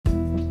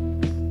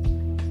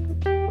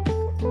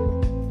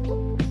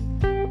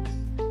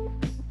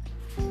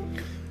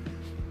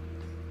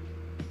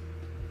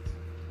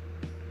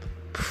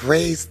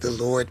Praise the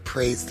Lord,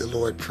 praise the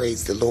Lord,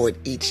 praise the Lord,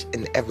 each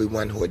and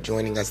everyone who are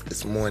joining us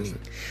this morning.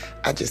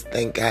 I just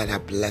thank God, I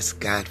bless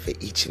God for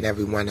each and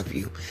every one of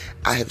you.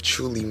 I have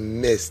truly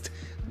missed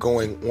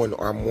going on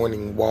our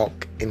morning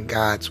walk in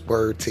God's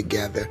Word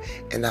together,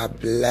 and I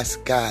bless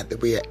God that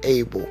we are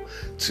able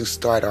to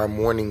start our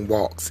morning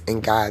walks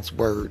in God's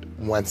Word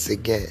once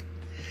again.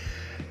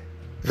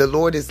 The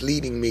Lord is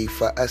leading me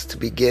for us to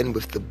begin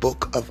with the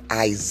book of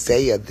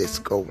Isaiah this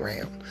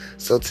go-round.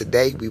 So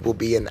today we will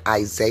be in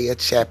Isaiah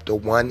chapter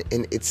 1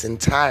 in its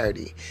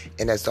entirety.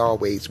 And as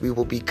always, we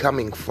will be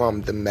coming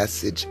from the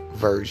Message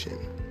version.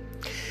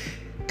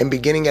 And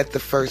beginning at the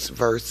first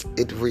verse,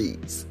 it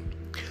reads,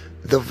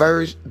 The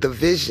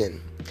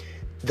vision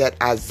that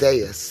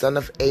Isaiah, son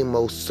of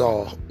Amos,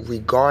 saw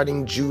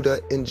regarding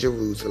Judah and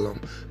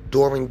Jerusalem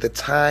during the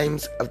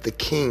times of the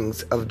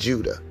kings of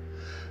Judah,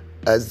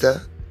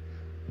 Uzziah,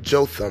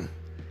 Jotham,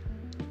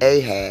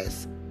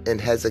 Ahaz,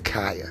 and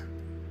Hezekiah.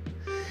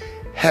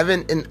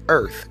 Heaven and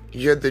earth,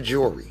 you're the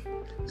jury.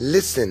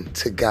 Listen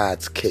to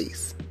God's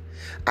case.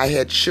 I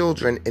had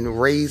children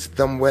and raised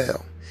them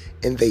well,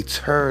 and they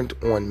turned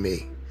on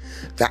me.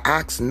 The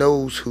ox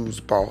knows who's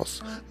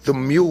boss. The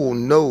mule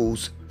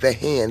knows the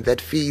hand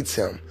that feeds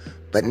him,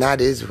 but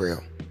not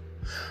Israel.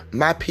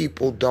 My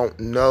people don't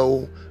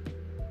know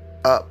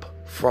up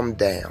from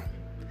down.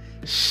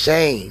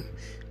 Shame.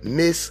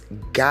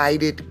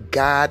 Misguided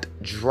God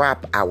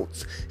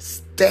dropouts,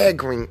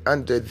 staggering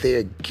under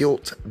their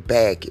guilt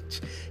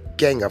baggage,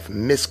 gang of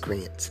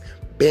miscreants,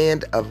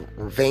 band of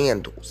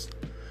vandals.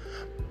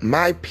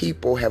 My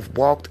people have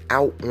walked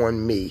out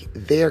on me,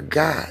 their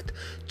God,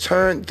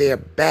 turned their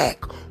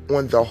back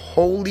on the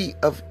Holy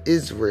of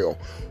Israel,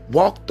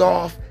 walked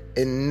off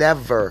and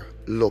never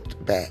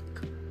looked back.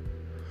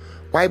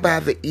 Why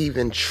bother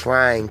even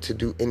trying to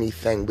do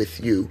anything with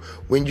you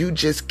when you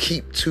just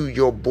keep to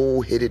your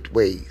bull-headed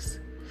ways?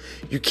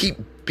 You keep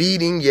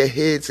beating your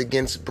heads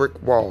against brick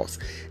walls.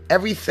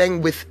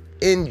 Everything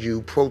within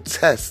you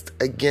protests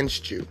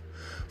against you.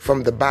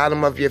 From the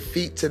bottom of your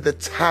feet to the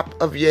top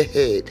of your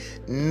head,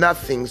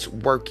 nothing's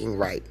working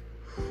right.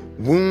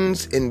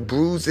 Wounds and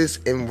bruises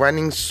and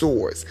running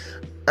sores,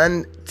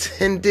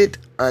 untended,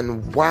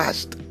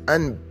 unwashed,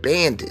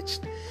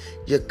 unbandaged.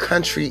 Your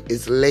country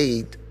is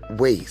laid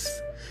waste.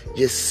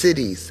 Your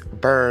cities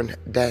burned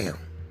down.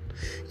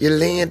 Your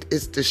land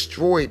is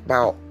destroyed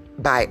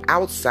by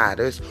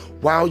outsiders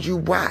while you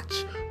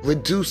watch,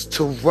 reduced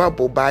to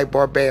rubble by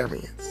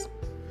barbarians.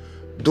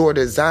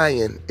 Daughter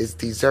Zion is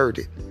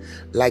deserted,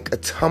 like a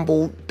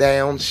tumbled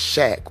down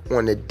shack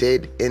on a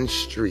dead-end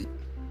street.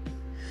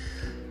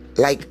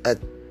 Like a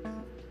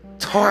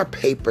tar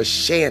paper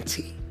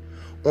shanty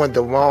on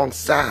the wrong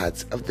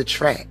sides of the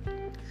track.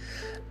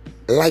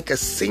 Like a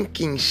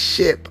sinking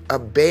ship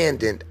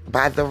abandoned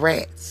by the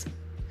rats.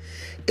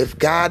 If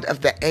God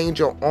of the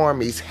angel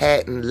armies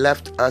hadn't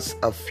left us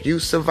a few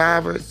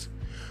survivors,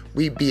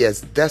 we'd be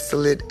as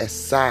desolate as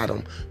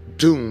Sodom,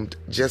 doomed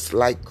just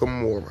like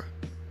Gomorrah.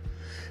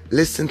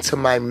 Listen to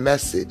my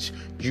message,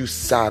 you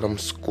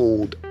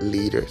Sodom-schooled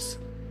leaders.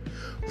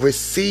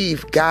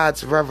 Receive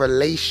God's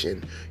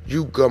revelation,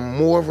 you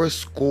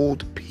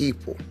Gomorrah-schooled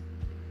people.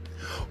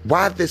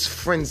 Why this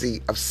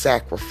frenzy of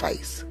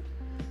sacrifice?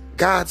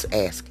 God's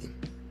asking,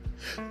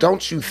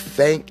 don't you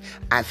think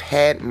I've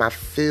had my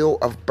fill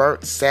of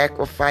burnt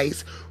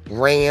sacrifice,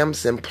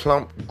 rams and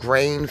plump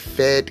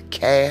grain-fed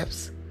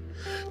calves?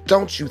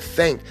 Don't you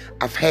think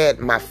I've had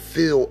my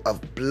fill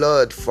of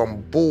blood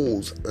from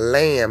bulls,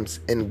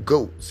 lambs, and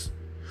goats?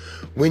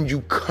 When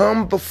you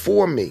come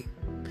before me,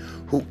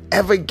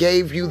 whoever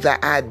gave you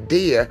the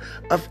idea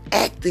of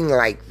acting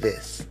like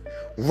this,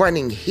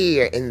 running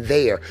here and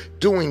there,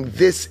 doing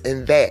this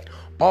and that,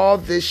 all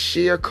this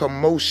sheer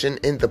commotion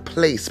in the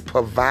place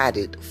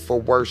provided for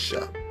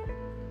worship.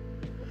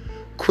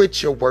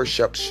 Quit your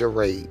worship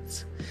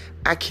charades.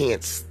 I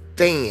can't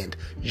stand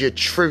your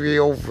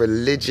trivial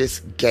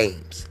religious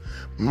games,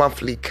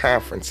 monthly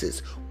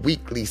conferences,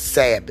 weekly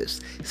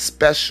Sabbaths,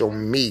 special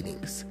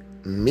meetings.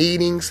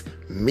 Meetings.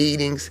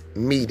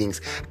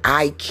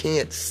 I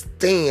can't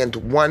stand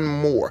one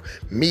more.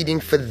 Meeting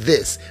for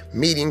this,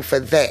 meeting for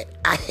that.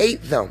 I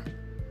hate them.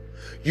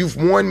 You've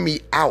worn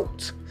me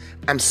out.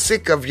 I'm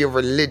sick of your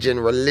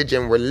religion,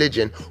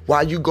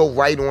 while you go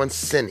right on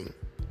sinning.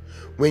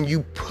 When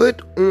you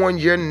put on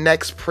your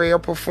next prayer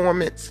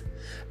performance,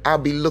 I'll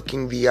be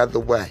looking the other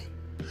way.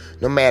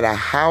 No matter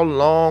how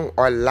long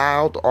or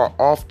loud or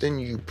often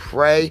you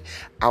pray,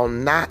 I'll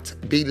not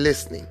be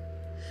listening.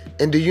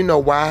 And do you know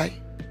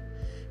why?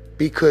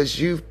 Because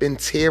you've been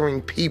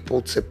tearing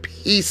people to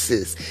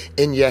pieces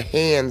and your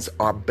hands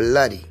are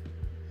bloody.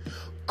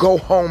 Go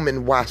home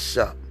and wash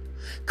up.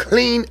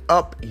 Clean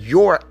up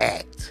your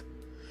act.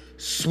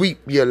 Sweep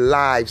your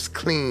lives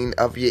clean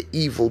of your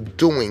evil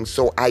doing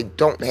so I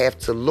don't have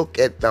to look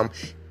at them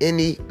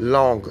any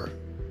longer.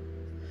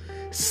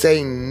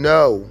 Say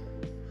no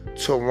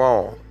to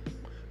wrong.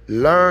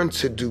 Learn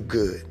to do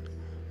good.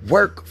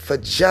 Work for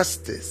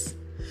justice.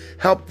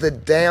 Help the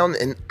down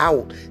and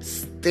out.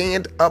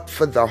 Stand up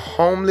for the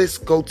homeless.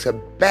 Go to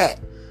bat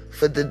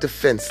for the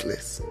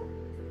defenseless.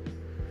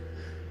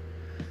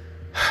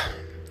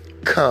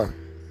 Come,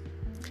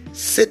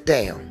 sit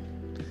down.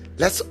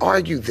 Let's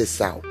argue this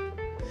out.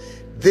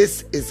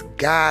 This is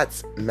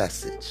God's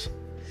message.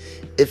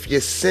 If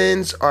your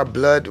sins are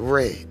blood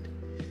red,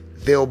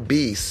 they'll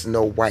be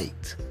snow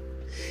white.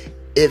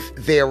 If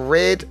they're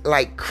red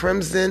like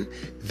crimson,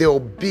 they'll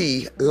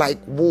be like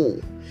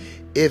wool.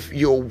 If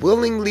you'll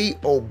willingly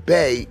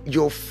obey,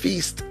 you'll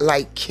feast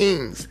like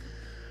kings.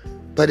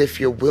 But if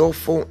you're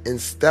willful and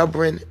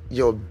stubborn,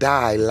 you'll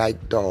die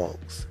like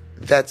dogs.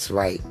 That's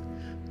right.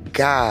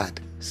 God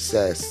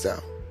says so.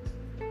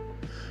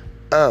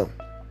 Oh,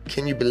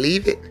 can you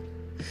believe it?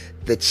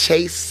 The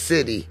chaste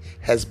city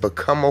has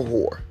become a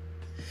whore.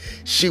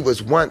 She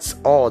was once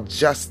all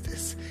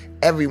justice,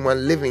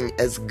 everyone living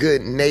as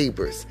good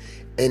neighbors,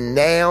 and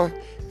now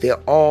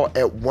they're all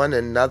at one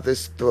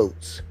another's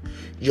throats.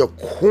 Your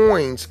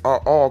coins are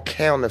all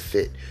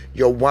counterfeit.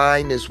 Your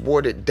wine is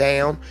watered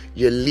down.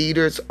 Your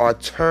leaders are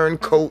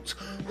turncoats.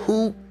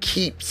 Who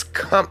keeps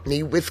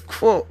company with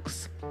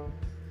crooks?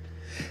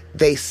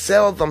 They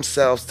sell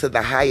themselves to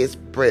the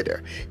highest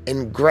bidder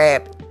and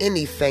grab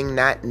anything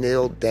not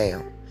nailed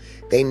down.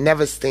 They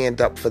never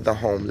stand up for the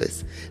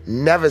homeless,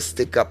 never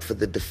stick up for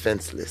the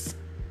defenseless.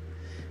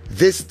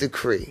 This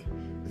decree,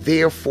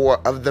 therefore,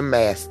 of the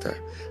Master,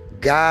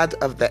 God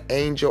of the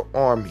angel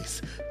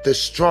armies, the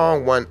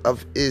strong one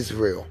of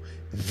Israel,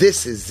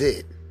 this is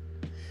it.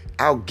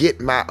 I'll get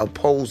my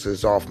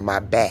opposers off my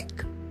back.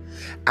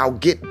 I'll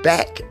get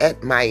back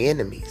at my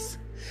enemies.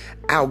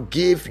 I'll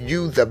give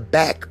you the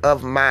back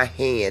of my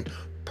hand,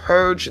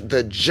 purge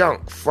the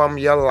junk from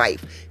your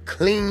life,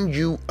 clean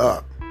you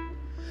up.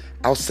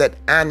 I'll set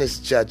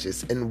honest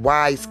judges and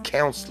wise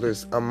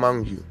counselors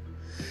among you,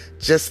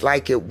 just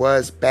like it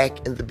was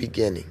back in the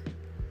beginning.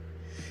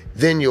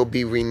 Then you'll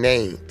be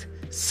renamed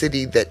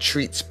City that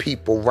treats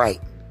people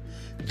right,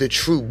 the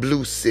true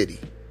blue city.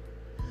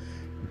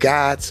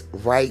 God's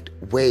right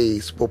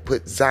ways will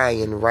put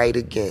Zion right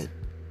again.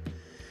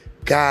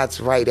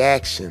 God's right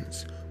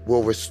actions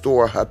will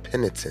restore her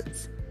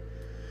penitence.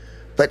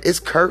 But it's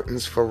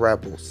curtains for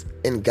rebels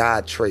and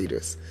God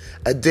traitors,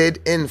 a dead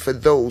end for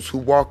those who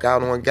walk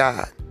out on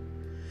God.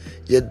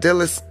 Your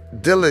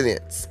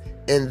diligence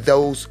in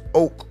those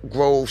Oak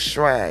Grove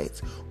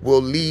shrines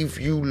will leave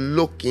you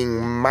looking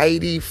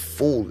mighty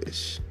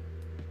foolish.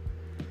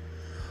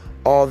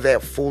 All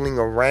that fooling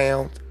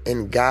around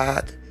in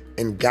God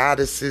and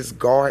goddesses'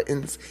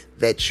 gardens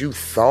that you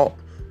thought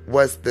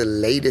was the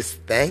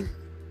latest thing,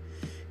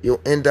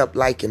 you'll end up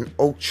like an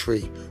oak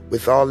tree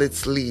with all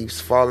its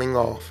leaves falling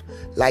off,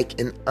 like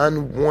an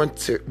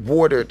unwanted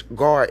watered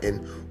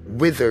garden,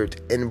 withered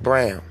and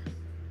brown.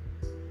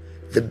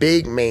 The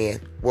big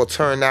man will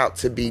turn out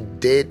to be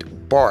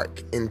dead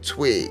bark and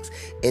twigs,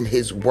 and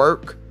his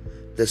work,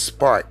 the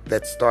spark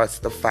that starts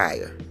the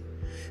fire,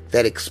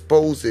 that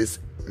exposes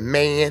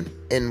man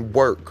and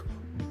work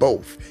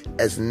both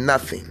as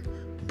nothing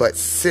but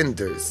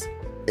cinders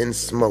and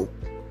smoke.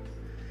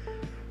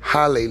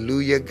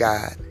 Hallelujah,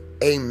 God.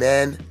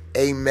 Amen,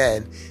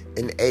 amen,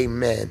 and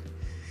amen.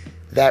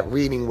 That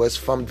reading was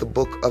from the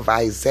book of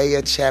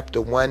Isaiah chapter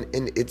 1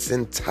 in its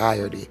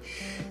entirety.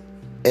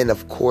 And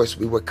of course,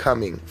 we were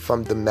coming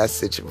from the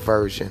Message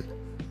version.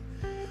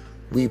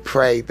 We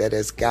pray that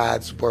as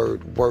God's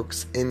word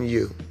works in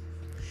you,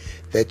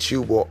 that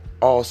you will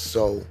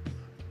also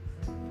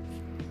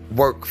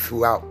work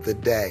throughout the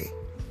day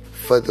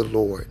for the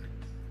Lord.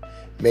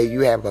 May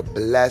you have a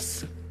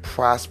blessed,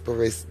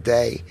 prosperous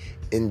day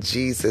in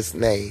Jesus'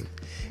 name.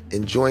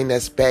 And join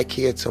us back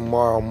here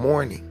tomorrow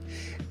morning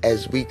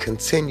as we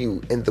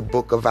continue in the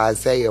book of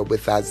Isaiah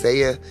with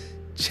Isaiah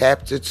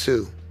chapter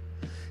 2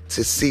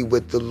 to see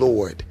what the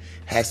Lord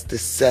has to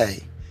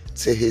say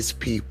to his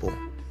people.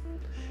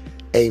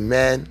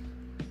 Amen,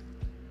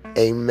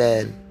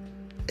 amen,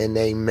 and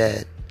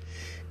amen.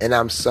 And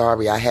I'm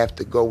sorry, I have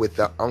to go with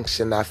the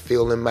unction I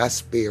feel in my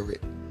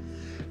spirit.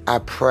 I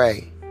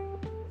pray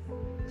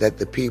that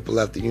the people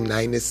of the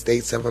United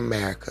States of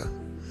America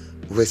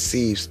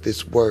receives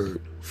this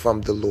word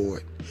from the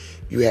Lord.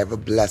 You have a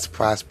blessed,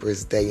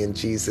 prosperous day in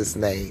Jesus'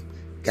 name.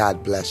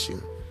 God bless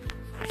you.